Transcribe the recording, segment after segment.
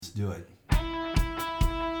do it.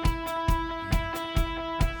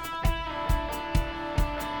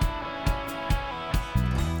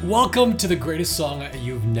 Welcome to the Greatest Song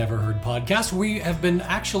You've Never Heard podcast. We have been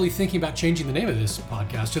actually thinking about changing the name of this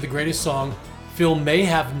podcast to the Greatest Song Phil May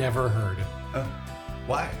Have Never Heard.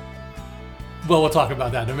 Why? Well, we'll talk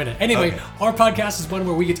about that in a minute. Anyway, Okay. Our podcast is one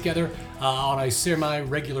where we get together on a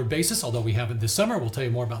semi-regular basis, although we haven't this summer. We'll tell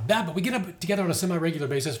you more about that. But we get up together on a semi-regular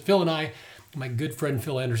basis, Phil and I, my good friend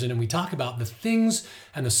Phil Anderson, and we talk about the things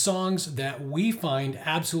and the songs that we find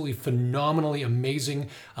absolutely phenomenally amazing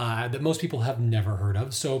that most people have never heard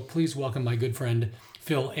of. So please welcome my good friend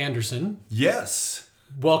Phil Anderson. Yes.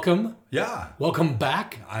 Welcome. Yeah. Welcome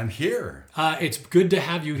back. I'm here. It's good to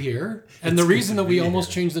have you here. And It's the good reason to that we be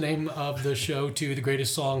almost here. changed the name of the show to The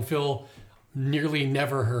Greatest Song Phil Nearly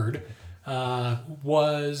Never Heard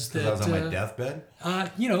was that... I was on my deathbed.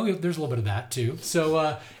 There's a little bit of that too.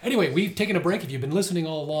 So anyway, we've taken a break. If you've been listening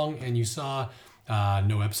all along and you saw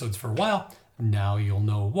no episodes for a while, now you'll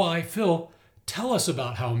know why. Phil, tell us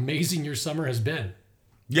about how amazing your summer has been.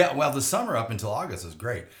 Yeah, well, the summer up until August was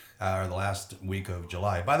great, or the last week of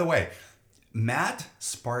July. By the way, Matt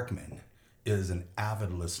Sparkman is an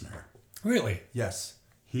avid listener. Really? Yes.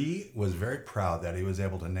 He was very proud that he was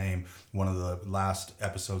able to name one of the last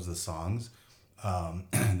episodes of the songs.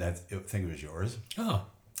 That I think it was yours. Oh.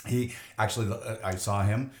 He actually, I saw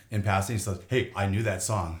him in passing. He says, "Hey, I knew that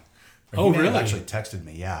song." Oh, He may have really? Actually texted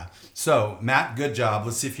me. Yeah. So Matt, good job.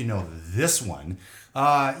 Let's see if you know this one.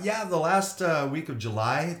 The last week of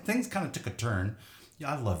July, things kind of took a turn.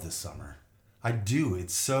 Yeah, I love this summer. I do.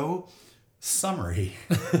 It's so summery.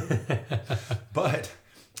 But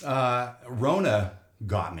Rona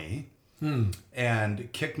got me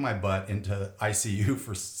and kicked my butt into ICU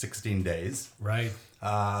for 16 days. Right.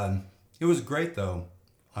 It was great though,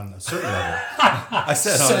 on a certain level. I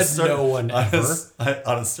said on a Said certain, no one ever.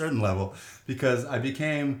 on a certain level, because I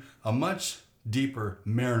became a much deeper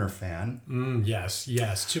Mariner fan. Yes.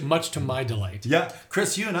 Much to my delight. Yeah,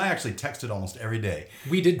 Chris, you and I actually texted almost every day.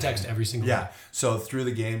 We did text every single day. Yeah, so through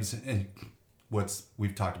the games, and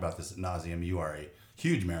we've talked about this ad nauseum. You are a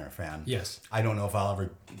huge Mariner fan. Yes. I don't know if I'll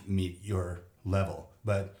ever meet your level,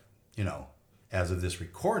 but as of this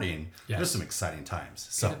recording, Yes. there's some exciting times.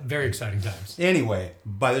 So. Very exciting times. Anyway,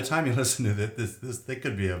 by the time you listen to this they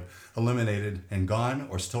could be eliminated and gone,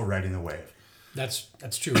 or still riding the wave. That's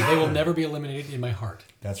true. They will never be eliminated in my heart.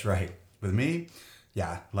 That's right. With me,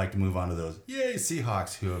 I'd like to move on to those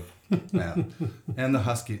Seahawks who have, and the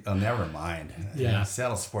Huskies. Oh, never mind. Yeah.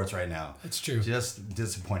 Seattle sports right now. That's true. Just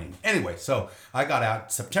disappointing. Anyway, so I got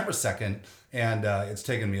out September 2nd, and it's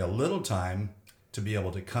taken me a little time to be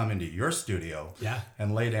able to come into your studio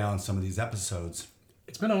and lay down some of these episodes.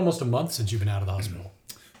 It's been almost a month since you've been out of the hospital.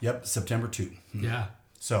 Yep, September 2. Yeah.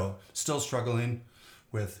 So still struggling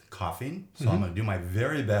with coughing. So I'm going to do my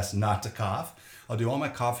very best not to cough. I'll do all my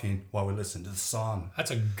coughing while we listen to the song.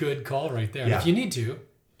 That's a good call right there. And Yeah. if you need to,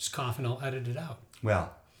 just cough and I'll edit it out.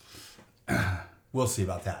 Well, we'll see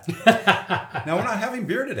about that. Now, we're not having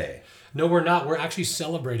beer today. No, we're not. We're actually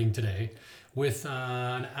celebrating today with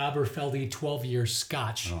an Aberfeldy 12-year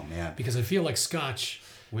Scotch. Oh, man. Because I feel like Scotch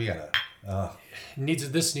We got to... needs a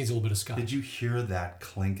little bit of Scotch. Did you hear that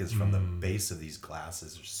clink is from the base of these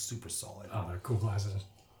glasses? They're super solid. Oh, they're cool glasses.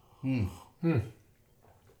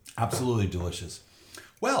 Absolutely delicious.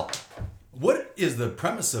 Well, what is the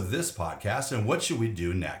premise of this podcast, and what should we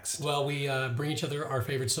do next? Well, we bring each other our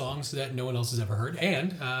favorite songs that no one else has ever heard,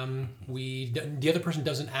 and the other person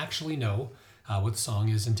doesn't actually know what the song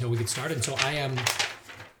is until we get started. And so I am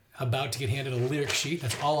about to get handed a lyric sheet.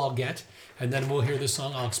 That's all I'll get, and then we'll hear this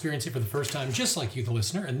song. I'll experience it for the first time, just like you, the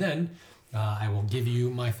listener, and then I will give you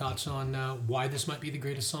my thoughts on why this might be the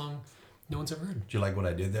greatest song no one's ever heard. Do you like what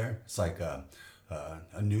I did there? It's like a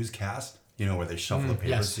newscast, where they shuffle the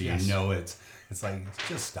papers, yes, so yes. it's like,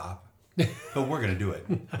 just stop. But we're going to do it,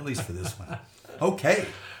 at least for this one. Okay.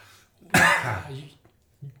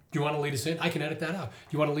 You want to lead us in? I can edit that out.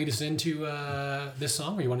 You want to lead us into this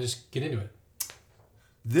song, or you want to just get into it?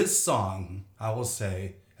 This song, I will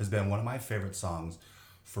say, has been one of my favorite songs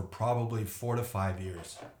for probably 4 to 5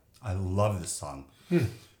 years. I love this song. Do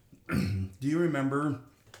you remember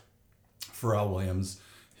Pharrell Williams,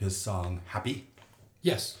 his song, Happy?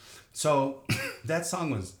 Yes. So that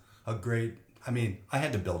song was a great, I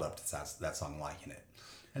had to build up to that song liking it.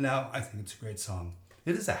 And now I think it's a great song.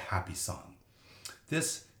 It is a happy song.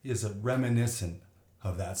 This is a reminiscent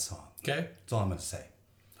of that song. Okay. That's all I'm going to say.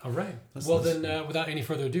 All right. Let's Well, listen. then, without any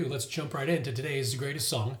further ado, let's jump right into today's greatest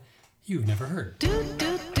song you've never heard.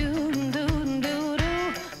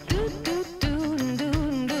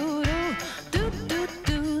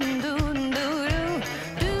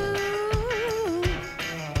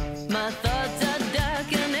 My thoughts are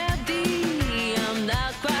dark and empty. I'm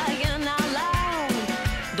not crying out loud.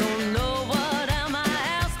 Don't know what am I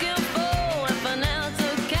asking for if an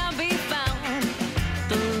answer can be found.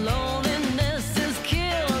 The loneliness is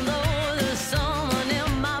killing, though there's someone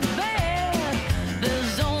in my bed.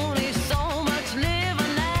 There's only so much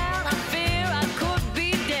living out. I fear I could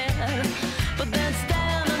be dead. But then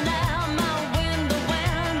standing out my window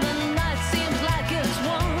when the night seems like it's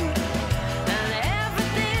warm, and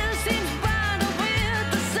everything seems brighter with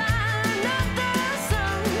the sign of the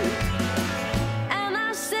sun. And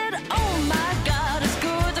I said, oh my God, it's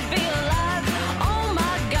good to be alive. Oh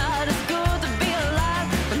my God, it's good to be alive.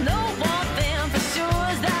 But no one thing for sure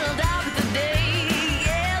is that I'll die today.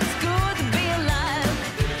 Yeah, it's good to be alive.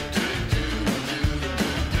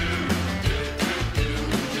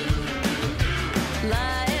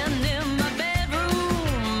 Lying in my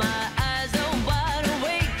bedroom, my eyes are wide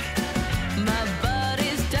awake. My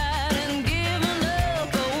body's tired and giving up.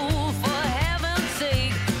 Oh, for heaven's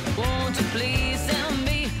sake, won't you please send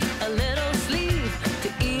me a little sleep to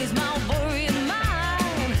ease my worried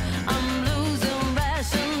mind? I'm losing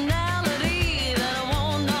rationality that I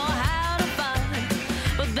won't know how to find.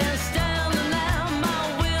 But then standing out my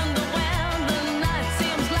window when the night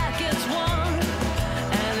seems like it's warm,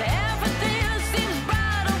 and everything seems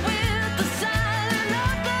brighter with the sign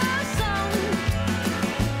of the sun.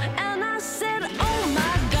 And I said, oh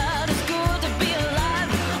my God, it's good to be alive.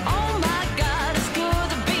 Oh my God, it's good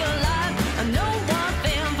to be alive. I know one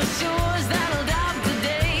thing for sure is that I'll die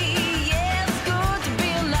today. Yeah, it's good to be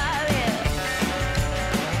alive, yeah.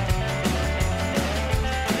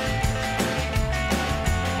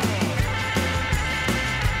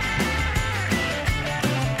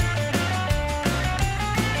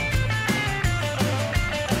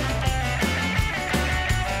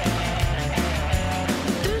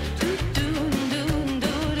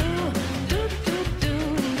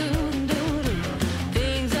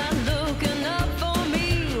 Things are looking up for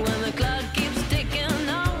me when the clock keeps ticking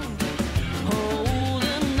on.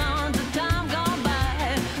 Holding on to time gone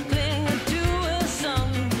by, clinging to a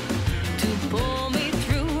song to pull me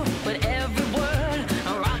through. But every word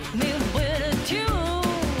rock me with a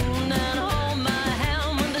tune, and hold my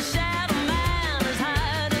hand when the shadow man is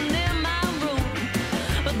hiding in my room.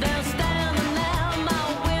 But then standing out my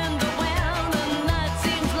window when the night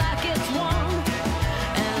seems like it's warm,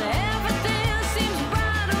 and everything seems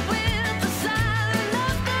brighter with the sign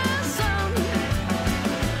of the sun.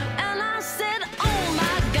 And I said, oh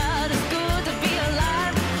my God, it's good to be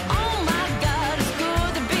alive. Oh my God, it's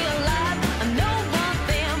good to be alive. I know one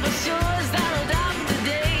thing for sure is that I'll die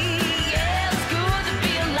today. Yeah, it's good to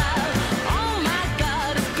be alive. Oh my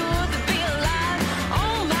God, it's good to be alive.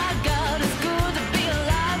 Oh my God, it's good to be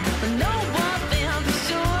alive. I know one thing for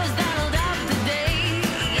sure is that I'll die today.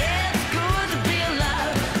 Yeah, it's good to be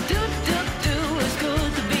alive. Do do do, it's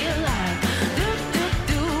good to be alive. Do do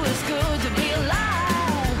do, it's good to be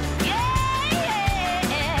alive. Yeah, yeah,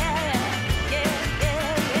 yeah, yeah,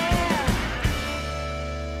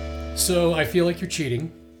 yeah. So I feel like you're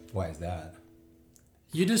cheating. Why is that?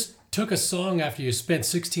 You just took a song after you spent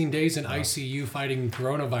 16 days in ICU fighting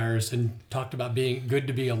coronavirus and talked about being good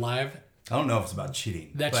to be alive. I don't know if it's about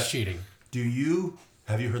cheating. That's but cheating.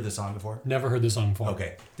 Have you heard this song before? Never heard this song before.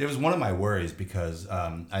 Okay. It was one of my worries because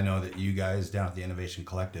I know that you guys down at the Innovation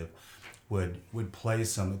Collective would play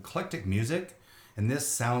some eclectic music, and this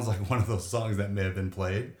sounds like one of those songs that may have been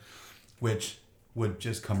played, which would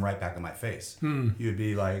just come right back in my face. You'd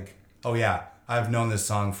be like, oh yeah, I've known this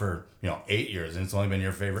song for 8 years, and it's only been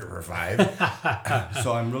your favorite for 5.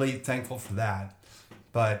 So I'm really thankful for that.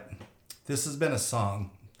 But this has been a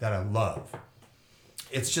song that I love.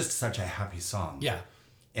 It's just such a happy song. Yeah.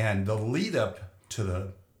 And the lead up to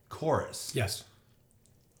the chorus, Yes.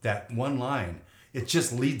 that one line, it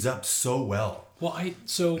just leads up so well. Well,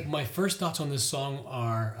 so my first thoughts on this song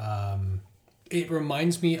are, it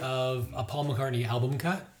reminds me of a Paul McCartney album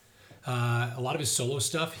cut. A lot of his solo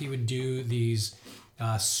stuff, he would do these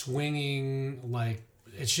swinging, like,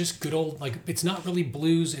 it's just good old, like, it's not really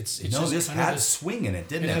blues. It's just This kind of had this- swing in it,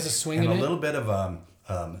 didn't it? It has a swing and in a it. little bit of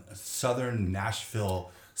Southern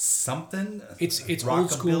Nashville something. It's old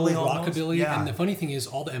school Rockabilly almost. rockabilly, Yeah. and the funny thing is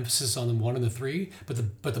all the emphasis on the 1 and the 3, but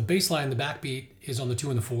the bass line, the backbeat is on the 2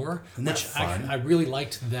 and the 4, Isn't that which fun? I really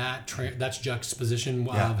liked that's juxtaposition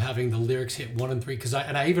Yeah. of having the lyrics hit 1 and 3 because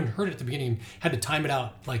I even heard it at the beginning, had to time it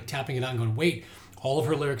out, like tapping it out and going, wait, All of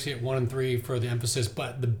her lyrics hit 1 and 3 for the emphasis,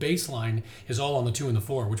 but the bass line is all on the 2 and the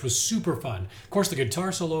 4, which was super fun. Of course, the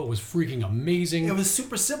guitar solo was freaking amazing. It was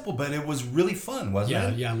super simple, but it was really fun,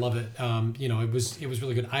 wasn't it? Yeah, I love it. It was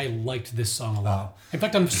really good. I liked this song a lot. In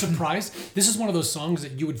fact, I'm surprised. This is one of those songs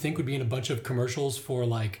that you would think would be in a bunch of commercials for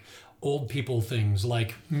like old people things,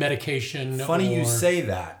 like medication. Funny you or- say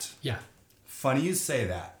that. Yeah. Funny you say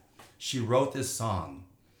that. She wrote this song,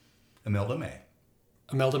 Imelda May.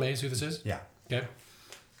 Imelda May is who this is? Yeah. Okay.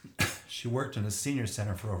 She worked in a senior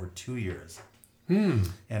center for over 2 years. And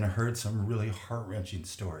heard some really heart-wrenching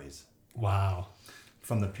stories Wow.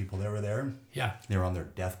 from the people that were there. Yeah. They were on their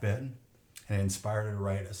deathbed. And it inspired her to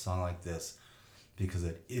write a song like this because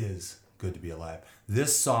it is good to be alive.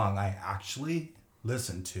 This song I actually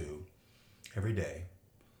listened to every day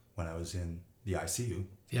when I was in the ICU.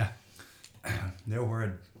 Yeah. There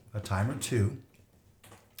were a time or two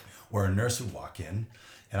where a nurse would walk in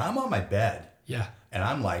and I'm on my bed Yeah. and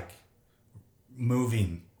I'm like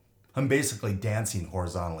moving. I'm basically dancing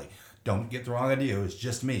horizontally. Don't get the wrong idea. It was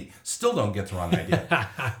just me. Still don't get the wrong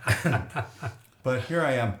idea. But here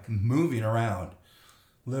I am moving around.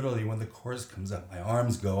 Literally, when the chorus comes up, my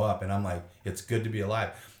arms go up and I'm like, it's good to be alive.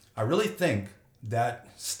 I really think that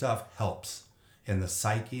stuff helps in the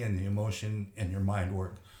psyche and the emotion and your mind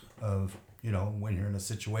work of, when you're in a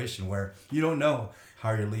situation where you don't know how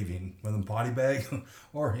you're leaving, with a body bag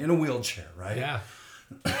or in a wheelchair, right? Yeah.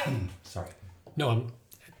 Sorry. No,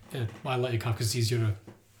 I'll let you come because it's easier to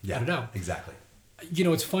Yeah, edit out. exactly.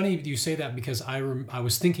 It's funny you say that because I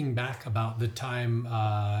was thinking back about the time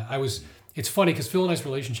it's funny because Phil and I's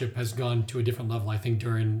relationship has gone to a different level, I think,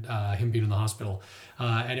 during him being in the hospital.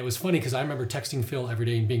 And it was funny because I remember texting Phil every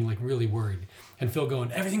day and being like really worried. And Phil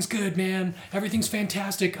going, everything's good, man. Everything's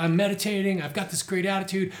fantastic. I'm meditating. I've got this great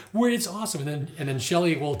attitude. It's awesome. And then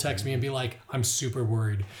Shelly will text me and be like, I'm super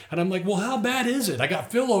worried. And I'm like, well, how bad is it? I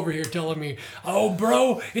got Phil over here telling me, oh,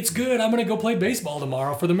 bro, it's good. I'm going to go play baseball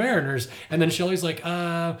tomorrow for the Mariners. And then Shelly's like,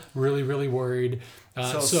 really, really worried.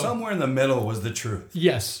 So somewhere in the middle was the truth.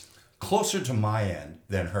 Yes. Closer to my end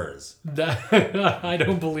than hers. I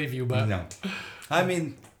don't believe you, but No. I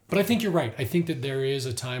mean, but I think you're right. I think that there is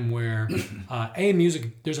a time where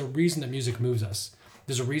music. There's a reason that music moves us.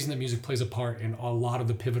 There's a reason that music plays a part in a lot of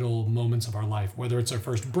the pivotal moments of our life, whether it's our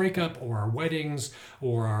first breakup or our weddings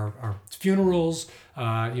or our funerals.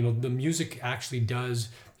 The music actually does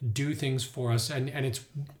do things for us,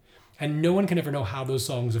 and no one can ever know how those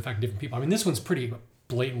songs affect different people. I mean, this one's pretty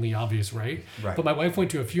blatantly obvious, right? Right. But my wife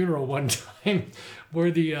went to a funeral one time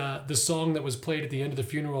where the song that was played at the end of the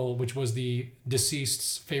funeral, which was the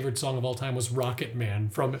deceased's favorite song of all time, was Rocket Man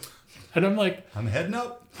from it. And I'm like, I'm heading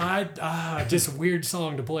up. just a weird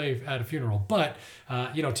song to play at a funeral. But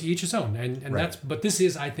to each his own. And Right. but this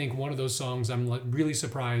is, I think, one of those songs I'm like really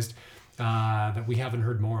surprised that we haven't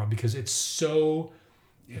heard more of because it's so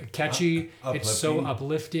catchy. It's so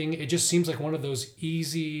uplifting. It just seems like one of those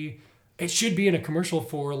easy. It should be in a commercial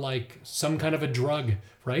for like some kind of a drug,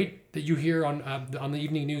 right? That you hear on the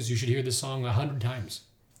evening news. You should hear this song 100 times,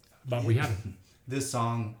 but we haven't. This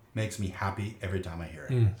song makes me happy every time I hear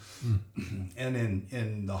it. And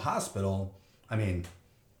in the hospital, I mean,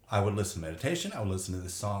 I would listen to meditation. I would listen to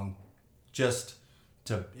this song just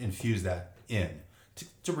to infuse that in,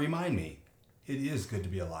 to remind me it is good to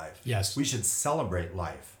be alive. Yes. We should celebrate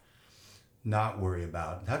life, not worry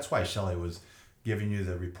about. That's why Shelley was giving you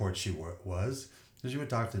the report she was, because you would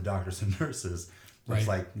talk to doctors and nurses. It's Right.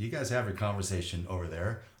 like, you guys have your conversation over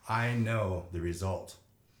there. I know the result.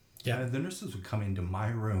 Yeah, And the nurses would come into my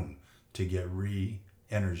room to get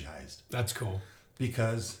re-energized. that's cool.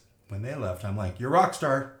 Because when they left, I'm like, you're a rock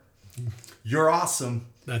star. You're awesome.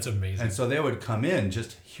 That's amazing. And so they would come in,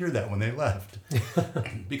 just hear that when they left.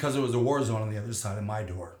 Because it was a war zone on the other side of my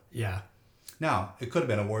door. Yeah. Now, it could have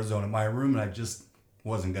been a war zone in my room, and I just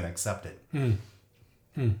wasn't going to accept it.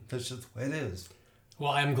 That's just the way it is.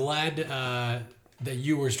 Well, I'm glad that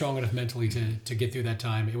you were strong enough mentally to get through that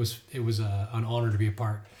time. It was an honor to be a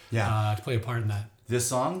part. Yeah. To play a part in that. This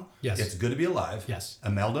song, Yes. It's Good to Be Alive. Yes.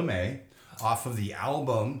 Imelda May, off of the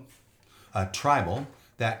album Tribal,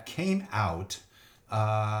 that came out.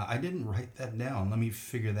 I didn't write that down. Let me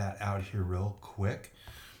figure that out here real quick.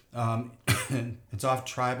 It's off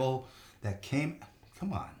Tribal that came.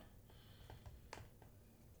 Come on.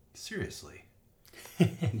 Seriously.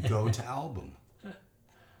 Go to album.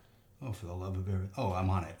 Oh, for the love of everything. Oh, I'm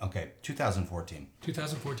on it. Okay, 2014.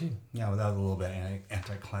 2014. Yeah, without a little bit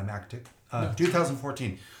anticlimactic.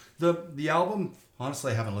 2014. The album,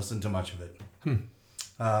 honestly, I haven't listened to much of it.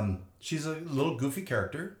 She's a little goofy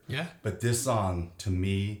character. Yeah. But this song, to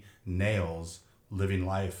me, nails living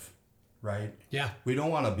life right? Yeah. We don't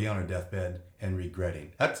want to be on our deathbed and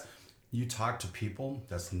regretting. You talk to people,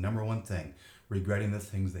 that's the number one thing, regretting the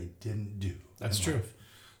things they didn't do. That's in true. life.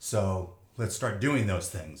 So let's start doing those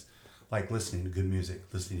things, like listening to good music,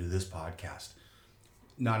 listening to this podcast.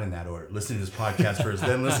 Not in that order. Listening to this podcast first,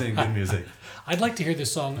 then listening to good music. I'd like to hear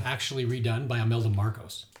this song actually redone by Imelda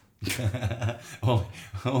Marcos.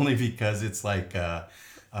 only because it's like a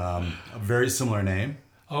very similar name.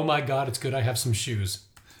 Oh my God, it's good I have some shoes.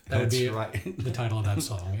 That would be right. the title of that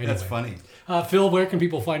song. Anyway. That's funny. Phil, where can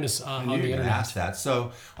people find us on the You can internet? ask that.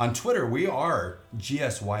 So on Twitter, we are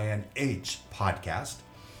GSYNH Podcast.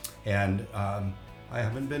 And I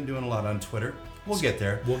haven't been doing a lot on Twitter. We'll get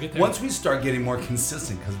there. We'll get there. Once we start getting more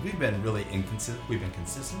consistent, because we've been really inconsistent. We've been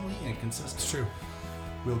consistently inconsistent. It's true.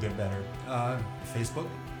 We'll get better. Facebook,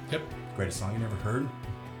 Yep. Greatest Song You Never Heard.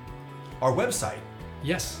 Our website,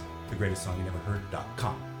 Yes.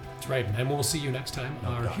 thegreatestsongyouneverheard.com. That's right. And we'll see you next time,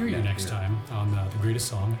 or dot hear you net next here. time on the greatest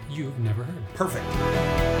song you've never heard.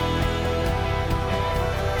 Perfect.